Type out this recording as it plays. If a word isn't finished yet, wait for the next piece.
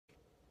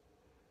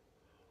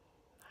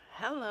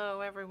Hello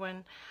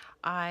everyone.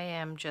 I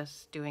am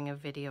just doing a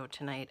video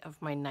tonight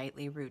of my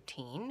nightly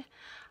routine.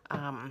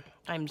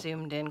 I'm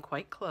zoomed in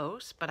quite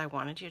close, but I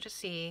wanted you to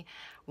see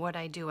what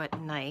I do at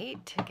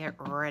night to get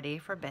ready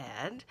for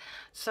bed.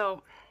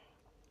 So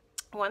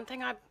one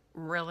thing I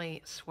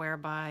really swear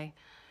by,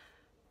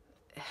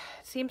 it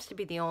seems to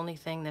be the only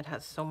thing that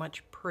has so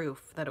much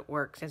proof that it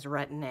works, is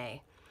Retin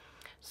A.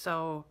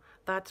 So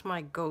that's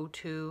my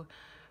go-to.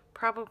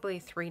 Probably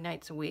 3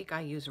 nights a week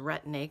I use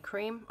Retin A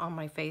cream on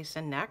my face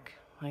and neck.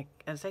 Like,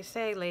 as I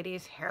say,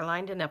 ladies,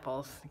 hairline to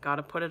nipples.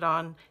 Gotta put it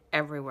on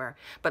everywhere.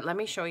 But let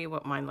me show you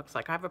what mine looks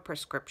like. I have a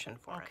prescription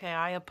for it. Okay,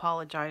 I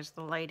apologize.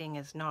 The lighting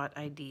is not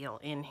ideal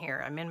in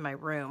here. I'm in my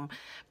room,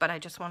 but I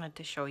just wanted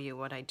to show you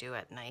what I do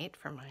at night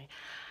for my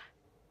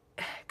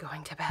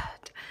going to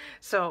bed.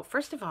 So,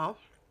 first of all,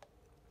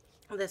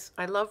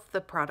 I love the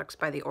products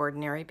by The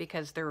Ordinary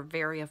because they're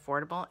very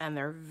affordable and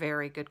they're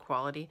very good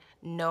quality.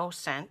 No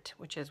scent,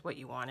 which is what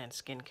you want in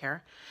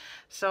skincare.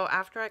 So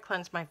after I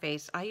cleanse my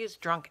face, I use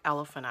Drunk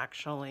Elephant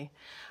actually.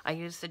 I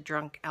use the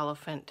Drunk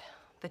Elephant,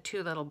 the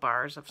 2 little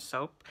bars of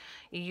soap.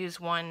 You use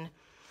one,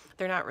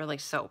 they're not really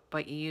soap,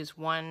 but you use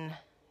one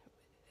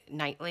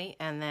nightly,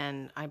 and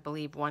then I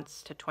believe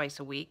once to twice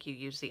a week you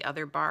use the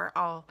other bar.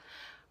 I'll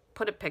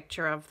put a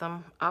picture of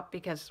them up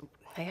because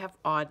they have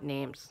odd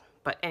names,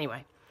 but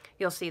anyway.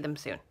 You'll see them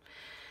soon.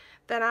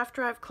 Then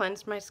after I've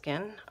cleansed my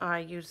skin, I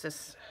use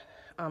this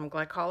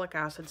glycolic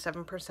acid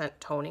 7%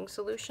 toning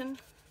solution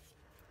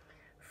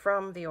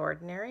from The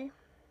Ordinary.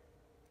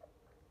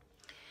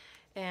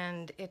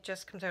 And it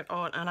just comes out.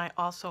 Oh, and I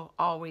also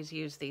always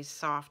use these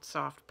soft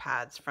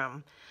pads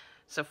from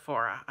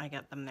Sephora. I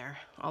get them there.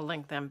 I'll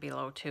link them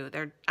below too.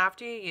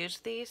 After you use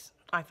these,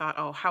 I thought,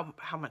 oh,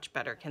 how much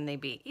better can they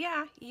be?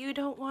 Yeah, you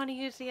don't want to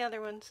use the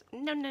other ones.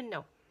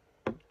 No.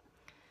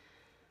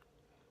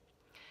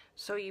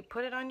 So you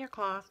put it on your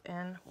cloth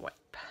and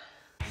wipe.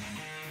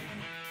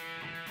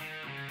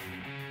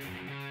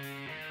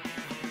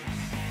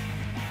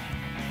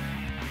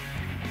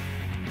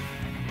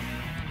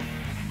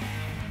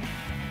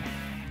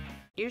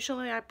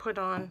 Usually I put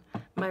on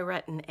my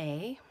Retin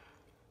A,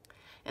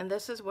 and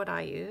this is what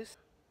I use.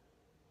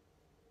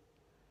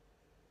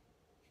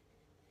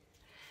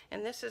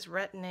 And this is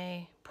Retin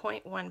A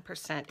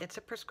 0.1%. It's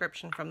a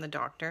prescription from the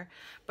doctor,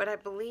 but I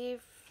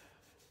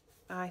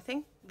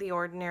think The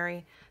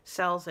Ordinary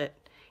sells it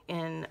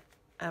in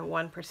a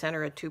 1%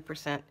 or a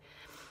 2%.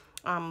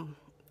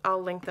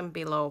 I'll link them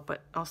below,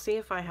 but I'll see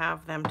if I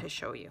have them to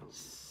show you.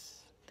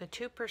 The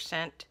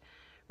 2%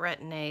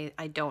 Retin A,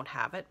 I don't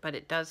have it, but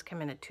it does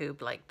come in a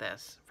tube like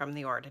this from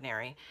The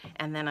Ordinary.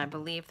 And then I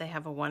believe they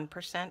have a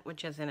 1%,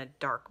 which is in a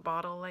dark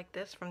bottle like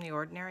this from The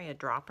Ordinary, a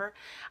dropper.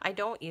 I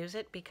don't use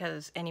it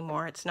because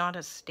anymore it's not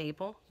as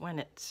stable when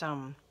it's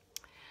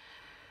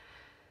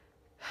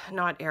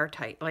not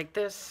airtight. Like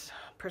this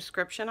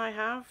prescription I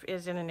have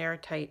is in an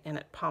airtight and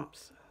it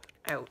pumps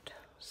out,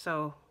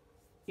 so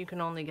you can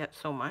only get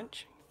so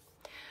much.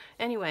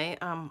 Anyway,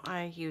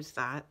 I use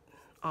that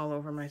all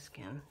over my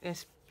skin.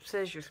 It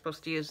says you're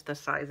supposed to use the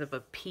size of a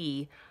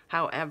pea.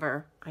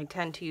 However, I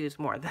tend to use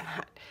more than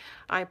that.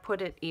 I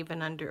put it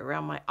even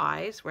around my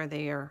eyes where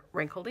they are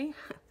wrinkly.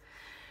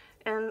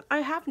 And I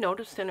have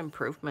noticed an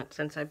improvement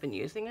since I've been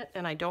using it,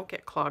 and I don't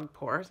get clogged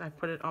pores. I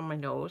put it on my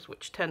nose,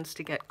 which tends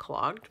to get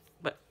clogged,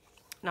 but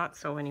not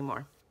so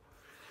anymore.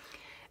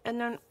 And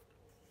then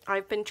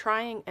I've been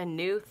trying a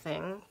new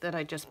thing that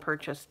I just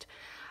purchased.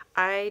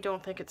 I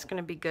don't think it's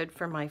going to be good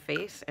for my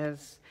face,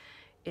 as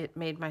it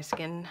made my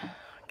skin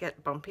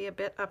get bumpy a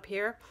bit up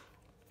here,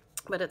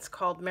 but it's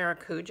called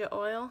maracuja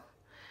oil,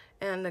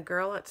 and the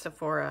girl at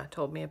Sephora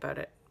told me about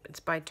it. It's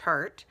by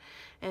Tarte,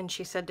 and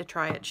she said to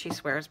try it. She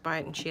swears by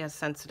it, and she has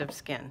sensitive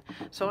skin.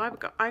 So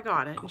I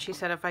got it, and she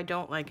said if I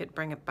don't like it,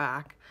 bring it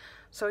back.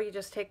 So you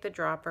just take the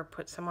dropper,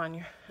 put some on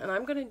your, and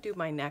I'm going to do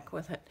my neck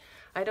with it.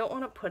 I don't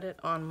want to put it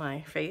on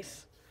my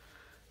face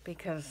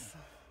because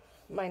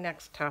my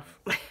neck's tough.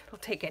 It'll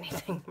take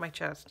anything, my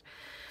chest.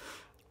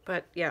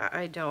 But yeah,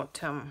 I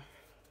didn't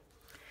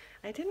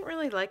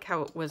really like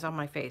how it was on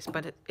my face,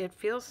 but it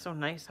feels so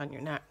nice on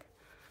your neck.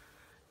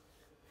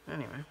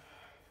 Anyway.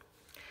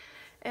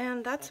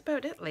 And that's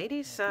about it,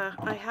 ladies.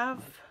 I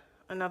have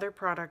another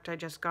product I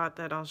just got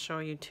that I'll show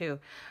you too.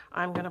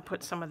 I'm going to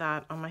put some of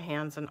that on my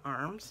hands and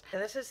arms.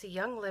 And this is the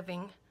Young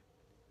Living,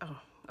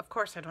 oh, of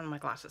course I don't have my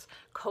glasses,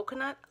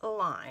 Coconut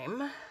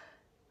Lime.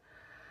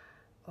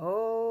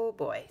 Oh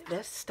boy,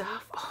 this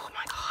stuff, oh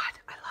my god,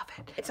 I love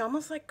it. It's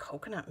almost like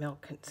coconut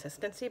milk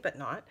consistency, but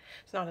not.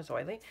 It's not as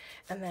oily.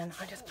 And then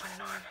I just put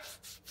it on.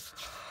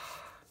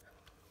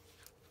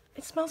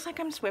 It smells like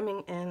I'm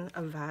swimming in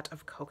a vat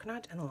of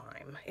coconut and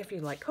lime. If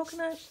you like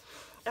coconut,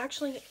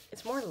 actually,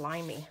 it's more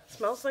limey. It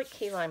smells like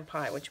key lime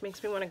pie, which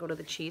makes me want to go to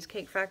the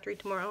Cheesecake Factory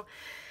tomorrow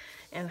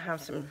and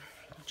have some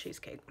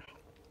cheesecake.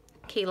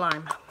 Key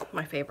lime,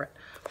 my favorite.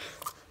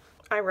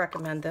 I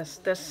recommend this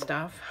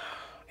stuff.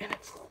 And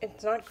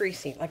it's not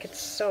greasy. Like, it's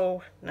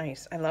so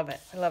nice. I love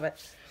it. I love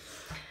it.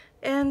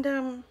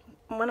 And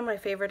one of my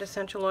favorite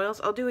essential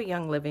oils, I'll do a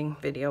Young Living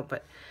video,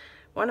 but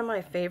One of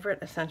my favorite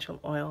essential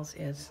oils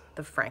is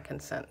the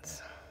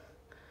frankincense.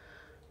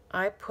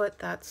 I put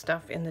that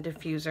stuff in the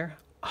diffuser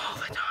all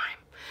the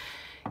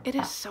time. It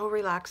is so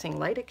relaxing.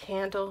 Light a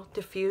candle,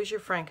 diffuse your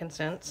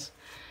frankincense,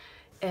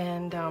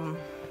 and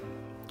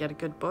get a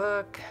good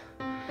book.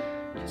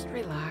 Just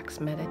relax,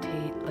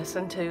 meditate,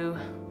 listen to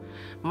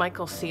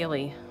Michael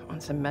Sealey on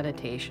some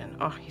meditation.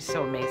 Oh, he's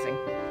so amazing.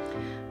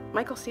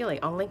 Michael Sealey,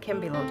 I'll link him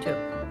below too.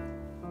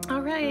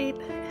 All right,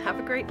 have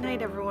a great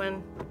night,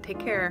 everyone. Take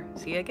care.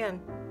 See you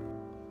again.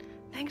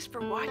 Thanks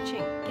for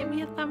watching. Give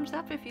me a thumbs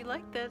up if you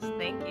like this.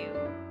 Thank you.